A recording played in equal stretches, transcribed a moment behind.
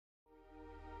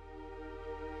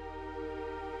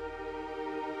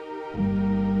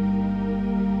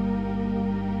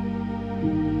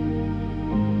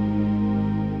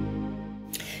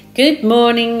Good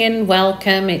morning and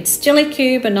welcome. It's Jilly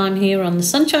Cube and I'm here on the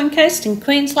Sunshine Coast in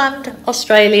Queensland,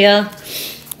 Australia.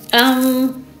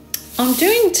 I'm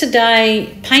doing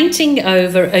today painting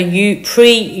over a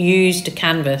pre-used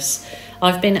canvas.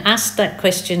 I've been asked that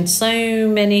question so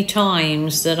many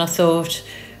times that I thought,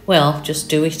 well, just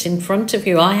do it in front of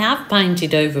you. I have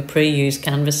painted over pre-used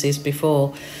canvases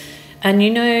before and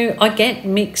I get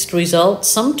mixed results.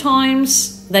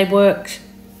 Sometimes they work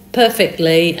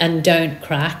perfectly and don't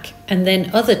crack, and then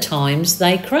other times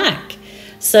they crack.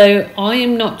 So I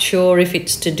am not sure if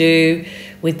it's to do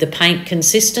with the paint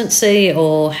consistency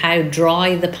or how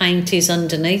dry the paint is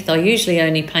underneath. I usually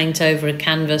only paint over a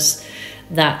canvas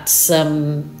that's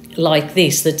like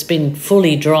this, that's been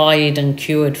fully dried and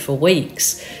cured for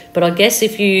weeks. But I guess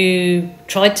if you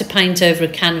tried to paint over a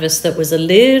canvas that was a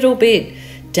little bit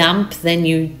damp, then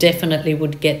you definitely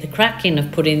would get the cracking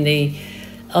of putting the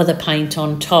other paint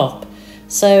on top.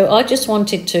 So I just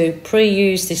wanted to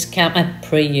reuse this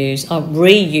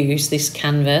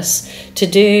canvas to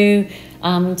do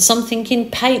something in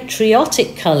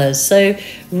patriotic colours. So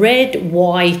red,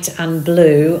 white and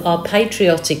blue are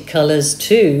patriotic colours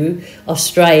to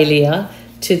Australia,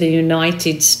 to the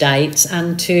United States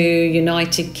and to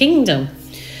United Kingdom.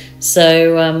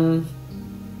 So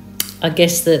I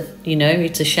guess that,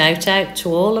 it's a shout out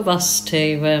to all of us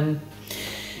to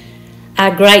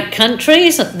our great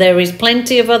countries. There is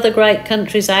plenty of other great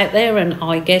countries out there, and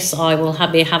I guess I will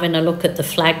be having a look at the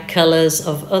flag colours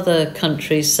of other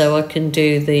countries so I can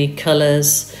do the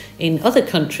colours in other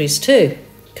countries too,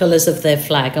 colours of their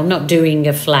flag. I'm not doing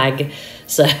a flag,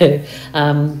 so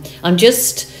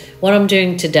what I'm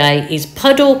doing today is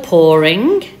puddle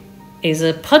pouring, is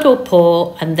a puddle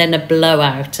pour and then a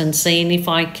blowout, and seeing if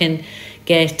I can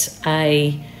get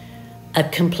a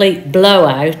complete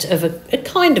blowout of a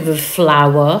kind of a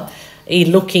flower-y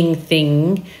looking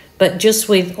thing, but just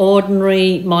with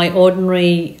my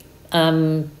ordinary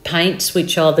paints,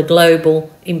 which are the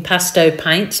global impasto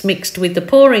paints, mixed with the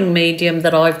pouring medium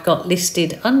that I've got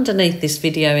listed underneath this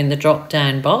video in the drop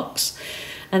down box.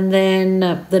 And then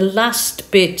the last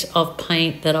bit of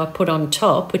paint that I put on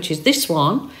top, which is this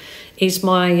one, is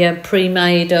my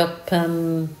pre-made up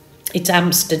it's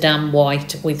Amsterdam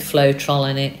white with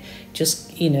Floetrol in it.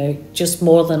 Just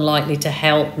more than likely to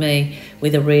help me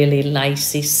with a really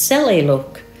lacy, selly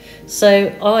look.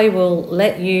 So I will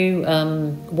let you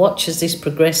watch as this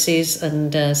progresses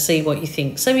and see what you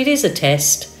think. So it is a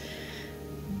test.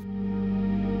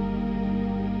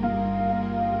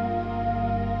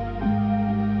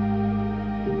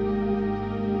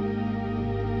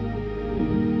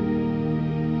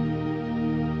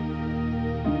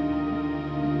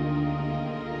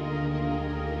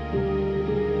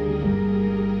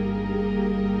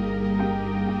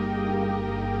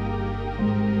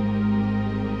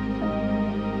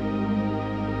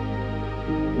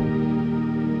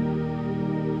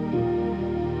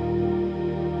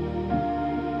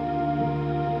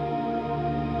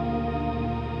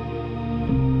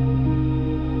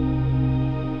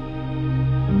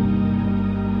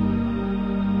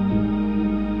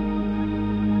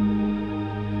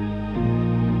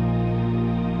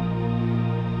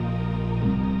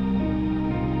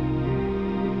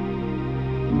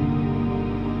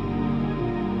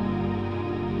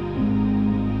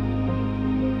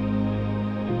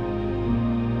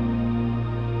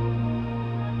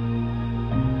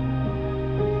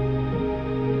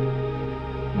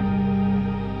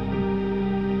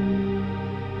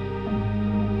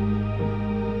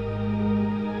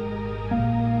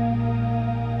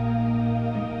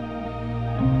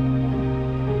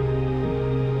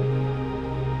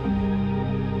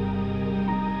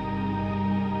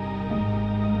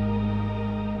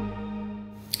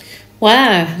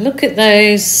 Wow, look at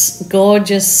those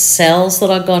gorgeous cells that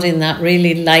I got in that,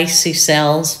 really lacy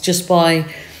cells,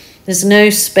 there's no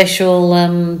special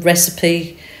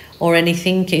recipe or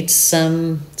anything. It's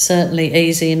certainly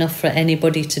easy enough for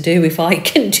anybody to do. If I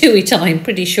can do it, I'm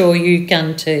pretty sure you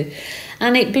can too.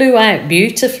 And it blew out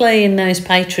beautifully in those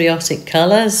patriotic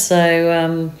colours.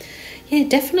 So yeah,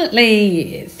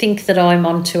 definitely think that I'm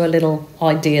onto a little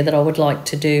idea that I would like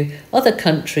to do other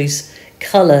countries'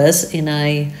 colours in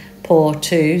a pour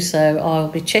too. So I'll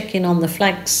be checking on the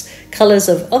flags colours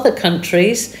of other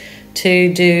countries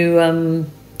to do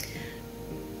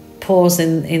pours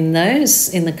in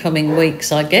those in the coming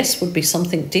weeks. I guess would be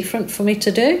something different for me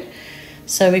to do.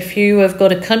 So if you have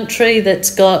got a country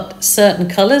that's got certain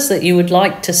colours that you would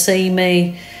like to see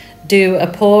me do a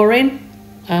pour in,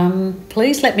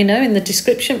 please let me know in the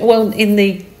description, well, in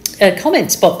the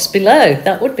comments box below.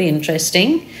 That would be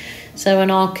interesting. So,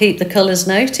 and I'll keep the colours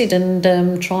noted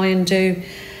and try and do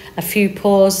a few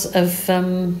pours of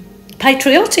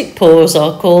patriotic pours,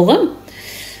 I'll call them.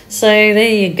 So there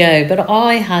you go. But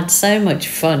I had so much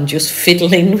fun just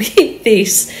fiddling with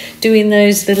this, doing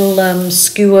those little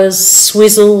skewers,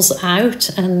 swizzles out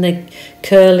and the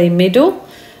curly middle.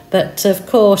 But of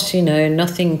course, you know,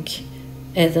 nothing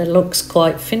ever looks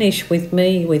quite finished with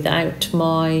me without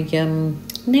my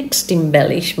next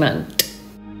embellishment.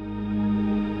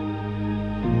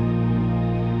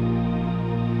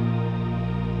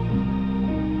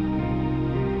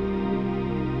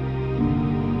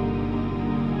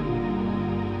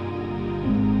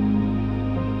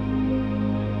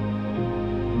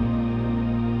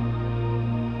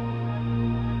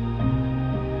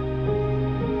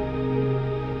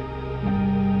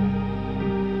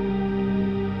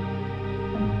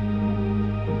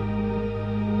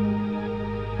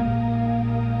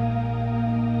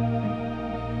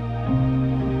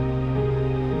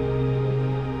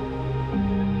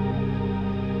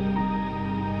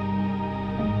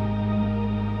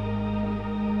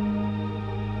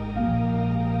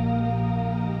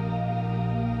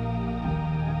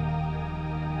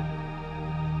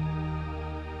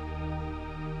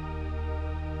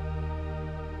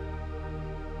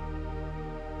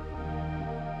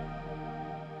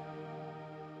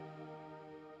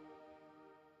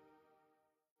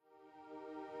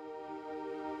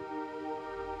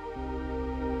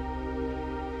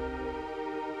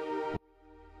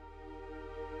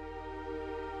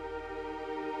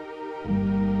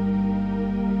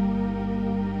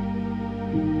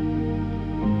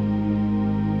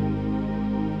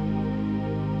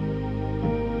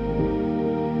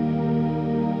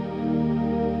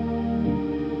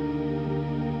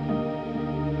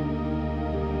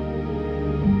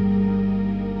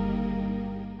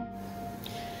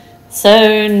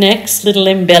 So next little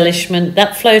embellishment,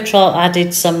 that floetrol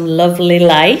added some lovely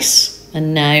lace,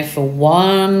 and now for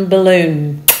one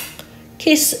balloon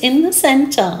kiss in the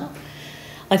centre.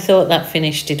 I thought that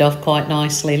finished it off quite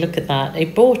nicely. Look at that.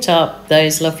 It brought up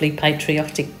those lovely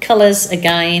patriotic colours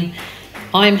again.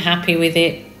 I'm happy with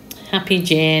it. Happy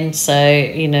Jane. So,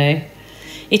 you know,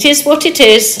 it is what it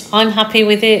is. I'm happy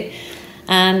with it.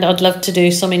 And I'd love to do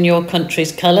some in your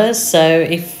country's colours. So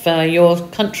if your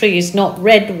country is not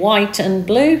red, white and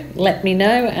blue, let me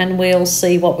know and we'll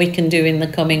see what we can do in the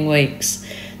coming weeks.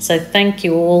 So thank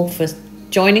you all for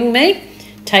joining me.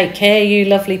 Take care, you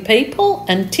lovely people.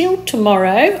 Until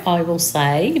tomorrow, I will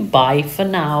say bye for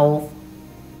now.